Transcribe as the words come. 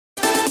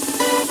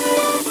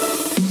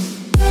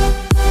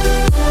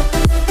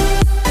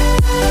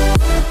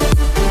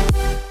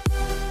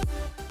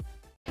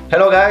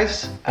Hello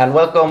guys, and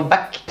welcome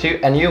back to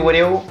a new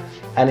video.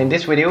 And in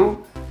this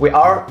video we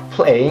are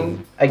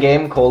playing a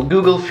game called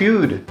Google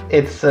Feud.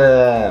 It's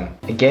a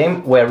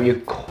game where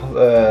you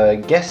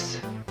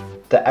guess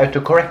the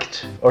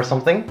autocorrect or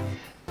something,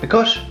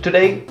 because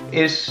today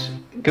is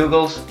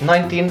Google's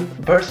 19th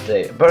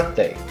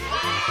birthday.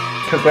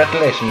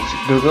 Congratulations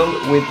Google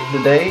with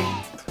the day.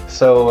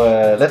 So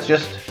let's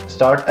just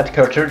start at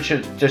culture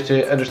just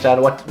to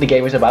understand what the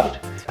game is about.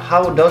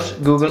 How does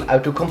Google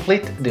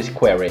autocomplete this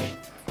query?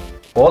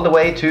 All the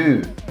way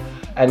to,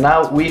 and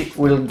now we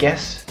will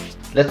guess,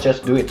 let's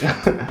just do it,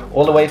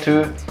 all the way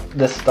to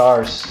the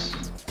stars.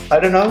 I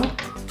don't know,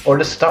 or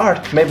the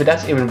start, maybe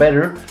that's even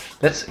better.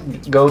 Let's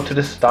go to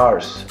the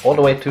stars, all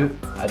the way to,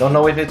 I don't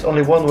know if it's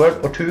only one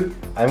word or two.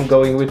 I'm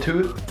going with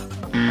two.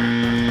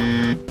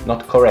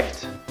 Not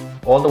correct.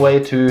 All the way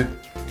to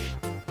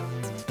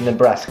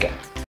Nebraska.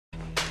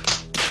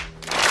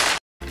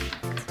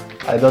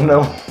 I don't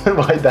know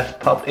why that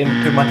popped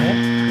into my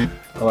head.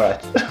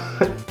 Alright,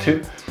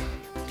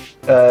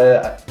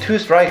 two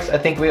strikes. I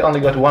think we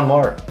only got one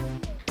more.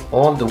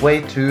 All the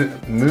way to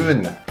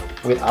moon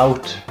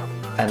without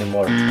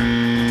anymore.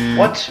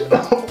 What?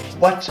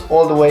 What?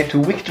 All the way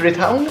to Victory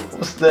Town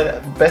was the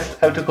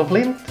best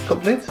autocomplete.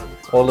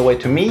 All the way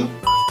to me.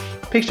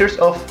 Pictures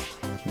of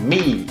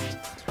me.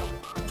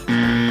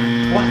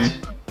 What?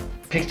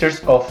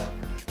 Pictures of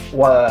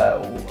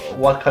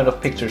what kind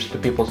of pictures do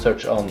people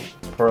search on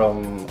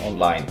from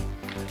online?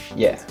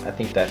 Yeah, I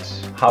think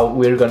that's how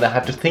we're gonna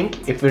have to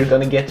think if we're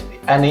gonna get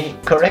any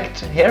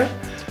correct here.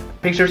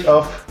 Pictures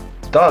of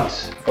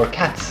dogs or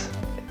cats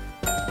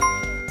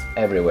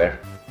everywhere.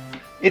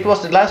 It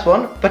was the last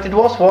one, but it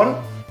was one.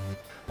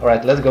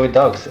 Alright, let's go with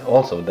dogs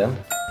also then.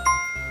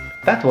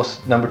 That was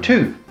number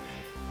 2.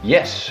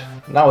 Yes,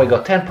 now we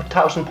got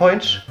 10,000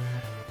 points.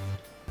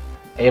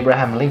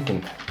 Abraham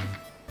Lincoln.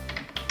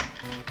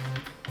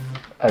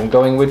 I'm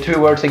going with 2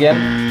 words again.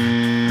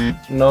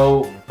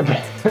 No,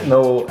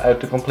 no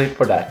autocomplete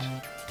for that.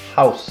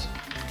 House.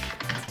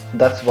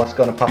 That's what's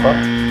gonna pop up.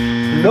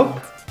 Nope.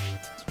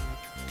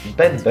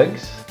 Bed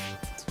bugs.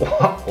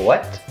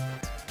 What?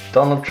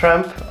 Donald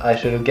Trump. I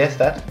should have guessed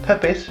that.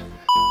 Puppies.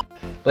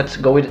 Let's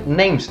go with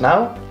names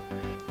now.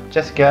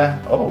 Jessica.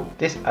 Oh,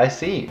 this I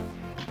see.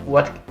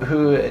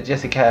 Who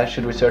Jessica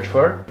should we search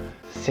for?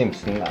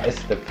 Simpson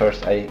is the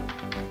first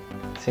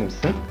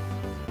Simpson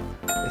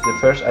is the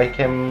first I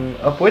came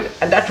up with,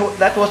 and that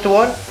was the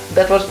one.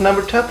 That was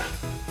number top.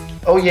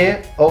 Oh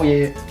yeah, oh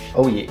yeah,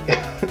 oh yeah.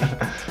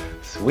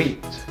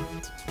 Sweet.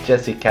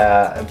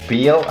 Jessica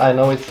Biel, I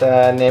know it's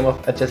the name of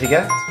a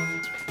Jessica.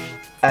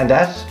 And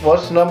that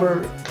was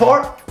number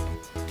 4.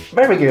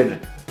 Very good.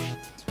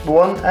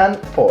 1 and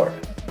 4.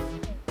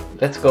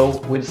 Let's go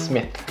with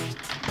Smith,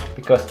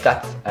 because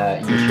that's a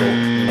usual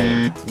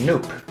name.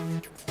 Nope.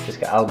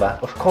 Jessica Alba,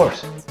 of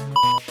course.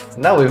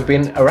 Now we've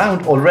been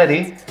around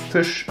already.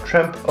 Push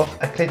Trump off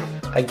a cliff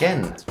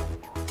again.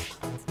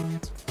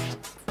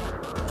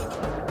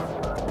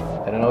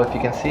 I don't know if you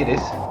can see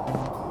this.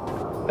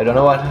 I don't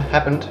know what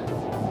happened.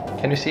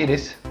 Can you see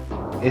this?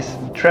 Is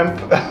Trump?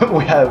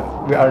 we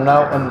are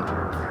now on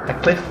a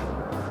cliff,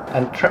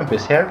 and Trump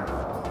is here.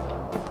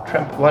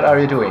 Trump, what are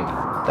you doing?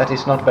 That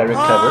is not very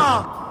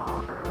clever.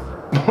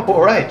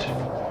 All right.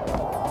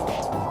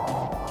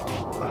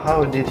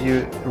 How did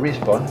you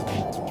respawn?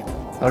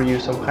 Are you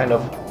some kind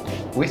of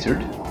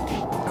wizard?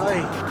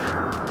 Hi.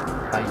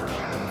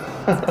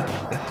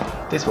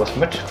 This was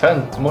much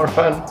fun, more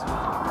fun.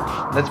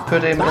 Let's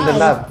put him in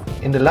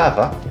the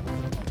lava.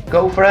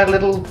 Go for a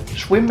little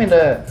swim in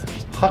the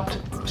hot,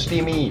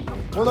 steamy.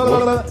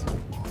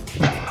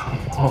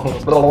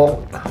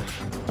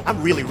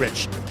 I'm really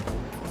rich.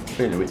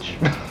 Really rich.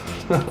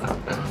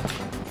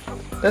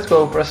 Let's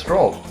go for a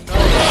stroll.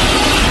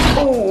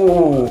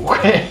 Oh,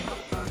 okay.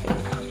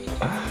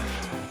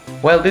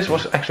 Well, this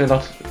was actually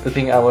not the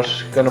thing I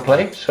was gonna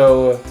play,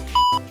 so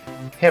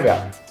here we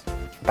are,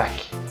 back.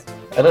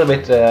 A little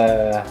bit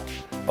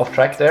off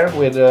track there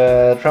with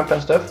Trump and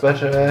stuff, but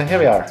here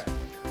we are.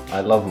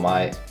 I love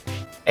my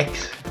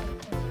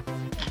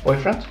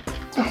ex-boyfriend.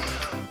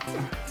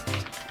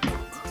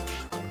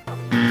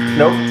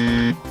 Nope,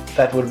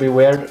 that would be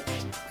weird.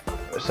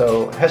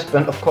 So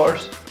husband, of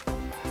course,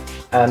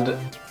 and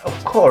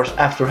of course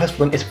after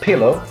husband is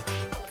pillow.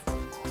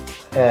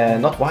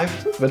 Not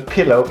wife, but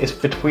pillow is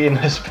between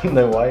husband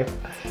and wife,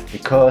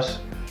 because,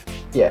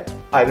 yeah,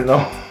 I don't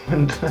know,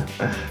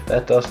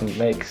 that doesn't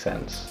make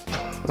sense.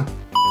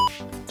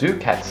 Do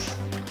cats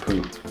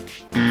poo?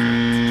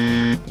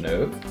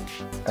 No.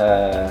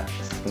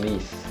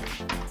 Sneeze?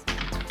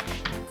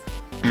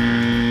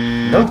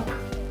 Nope.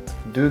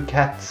 Do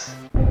cats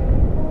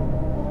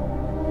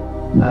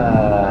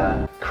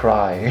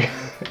cry?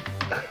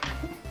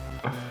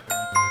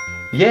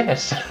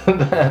 Yes,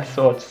 that's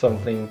what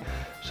something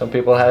some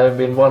people have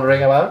been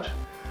wondering about.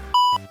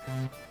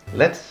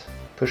 Let's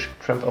push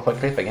Trump off a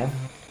cliff again.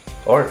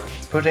 Or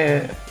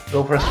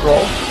go for a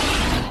stroll.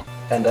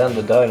 And then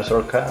the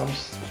dinosaur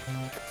comes.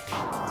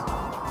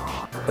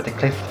 But the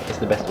cliff is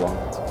the best one.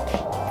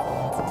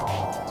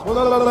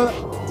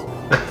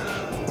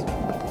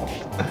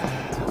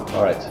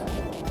 Alright.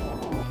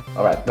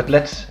 Alright, but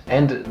let's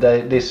end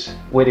this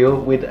video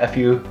with a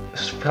few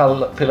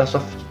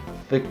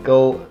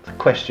philosophical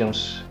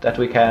questions that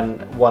we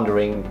can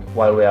wondering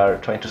while we are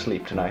trying to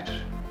sleep tonight.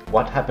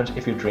 What happens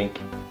if you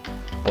drink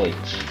bleach?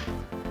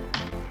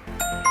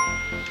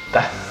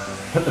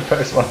 That's the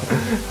first one.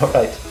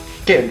 Alright.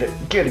 Good.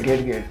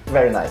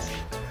 Very nice.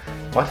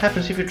 What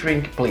happens if you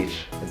drink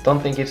bleach? I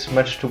don't think it's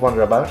much to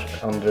wonder about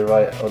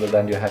other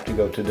than you have to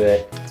go to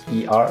the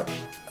ER.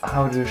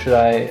 Should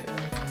I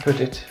put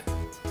it?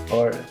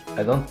 Or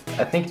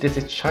I think this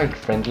is child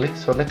friendly,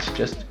 so let's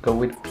just go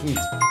with P.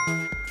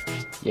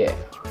 Yeah.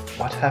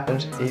 What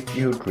happens if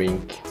you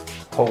drink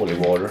holy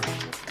water?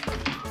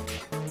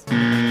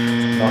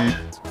 Not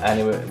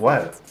anyway.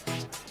 Well,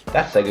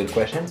 that's a good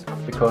question,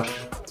 because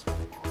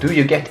do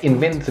you get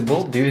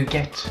invincible? Do you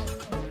get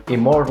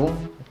immortal?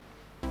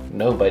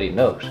 Nobody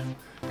knows,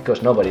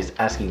 because nobody's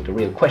asking the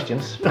real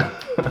questions.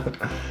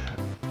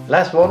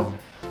 Last one.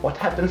 What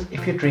happens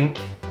if you drink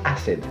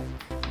acid?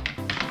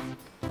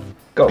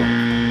 Go.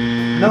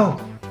 No!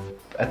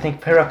 I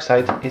think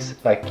peroxide is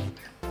like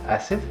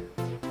acid.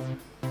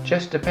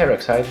 Just the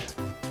peroxide.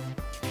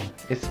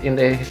 It's in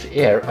his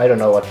air. I don't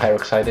know what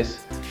peroxide is.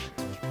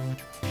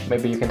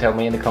 Maybe you can tell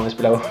me in the comments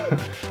below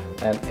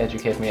and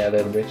educate me a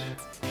little bit.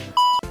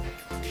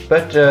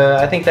 But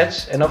I think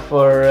that's enough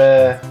for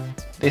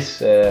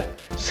this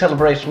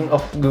celebration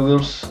of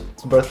Google's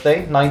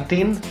birthday,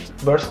 19th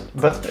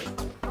birthday.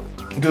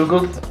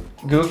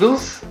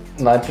 Google's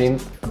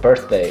 19th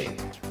birthday.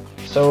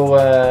 So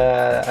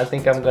I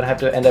think I'm gonna have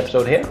to end the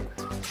episode here.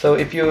 So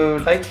if you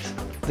liked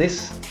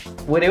this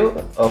video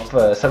of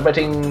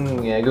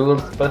celebrating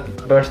Google's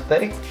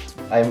birthday,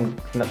 I'm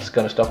not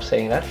gonna stop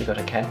saying that because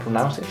I can't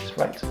pronounce it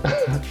right.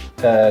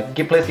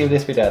 Please give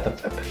this video a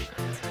thumbs up.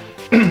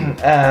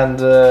 And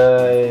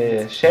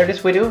share this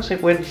video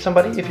with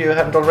somebody if you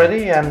haven't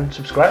already, and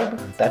subscribe.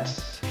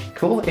 That's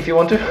cool if you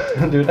want to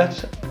do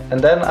that.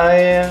 And then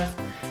I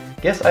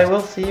guess I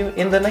will see you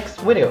in the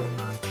next video.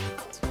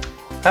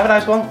 Have a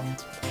nice one.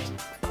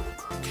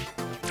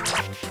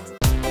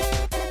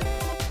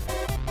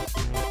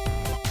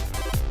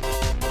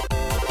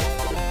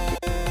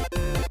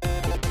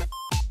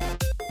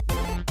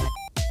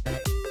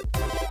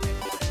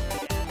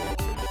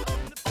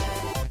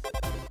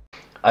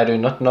 I do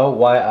not know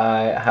why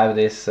I have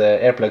this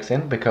earplugs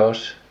in,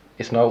 because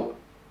it's no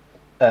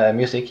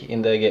music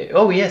in the game.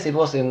 Oh yes, it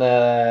was in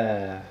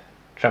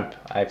Trump.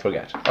 I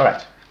forgot.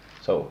 Alright,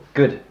 so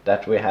good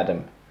that we had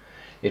them.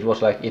 It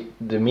was like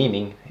the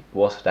meaning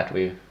was that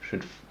we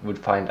would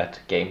find that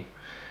game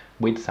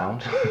with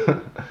sound.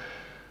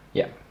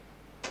 Yeah,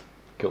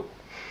 cool.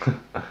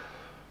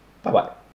 Bye bye.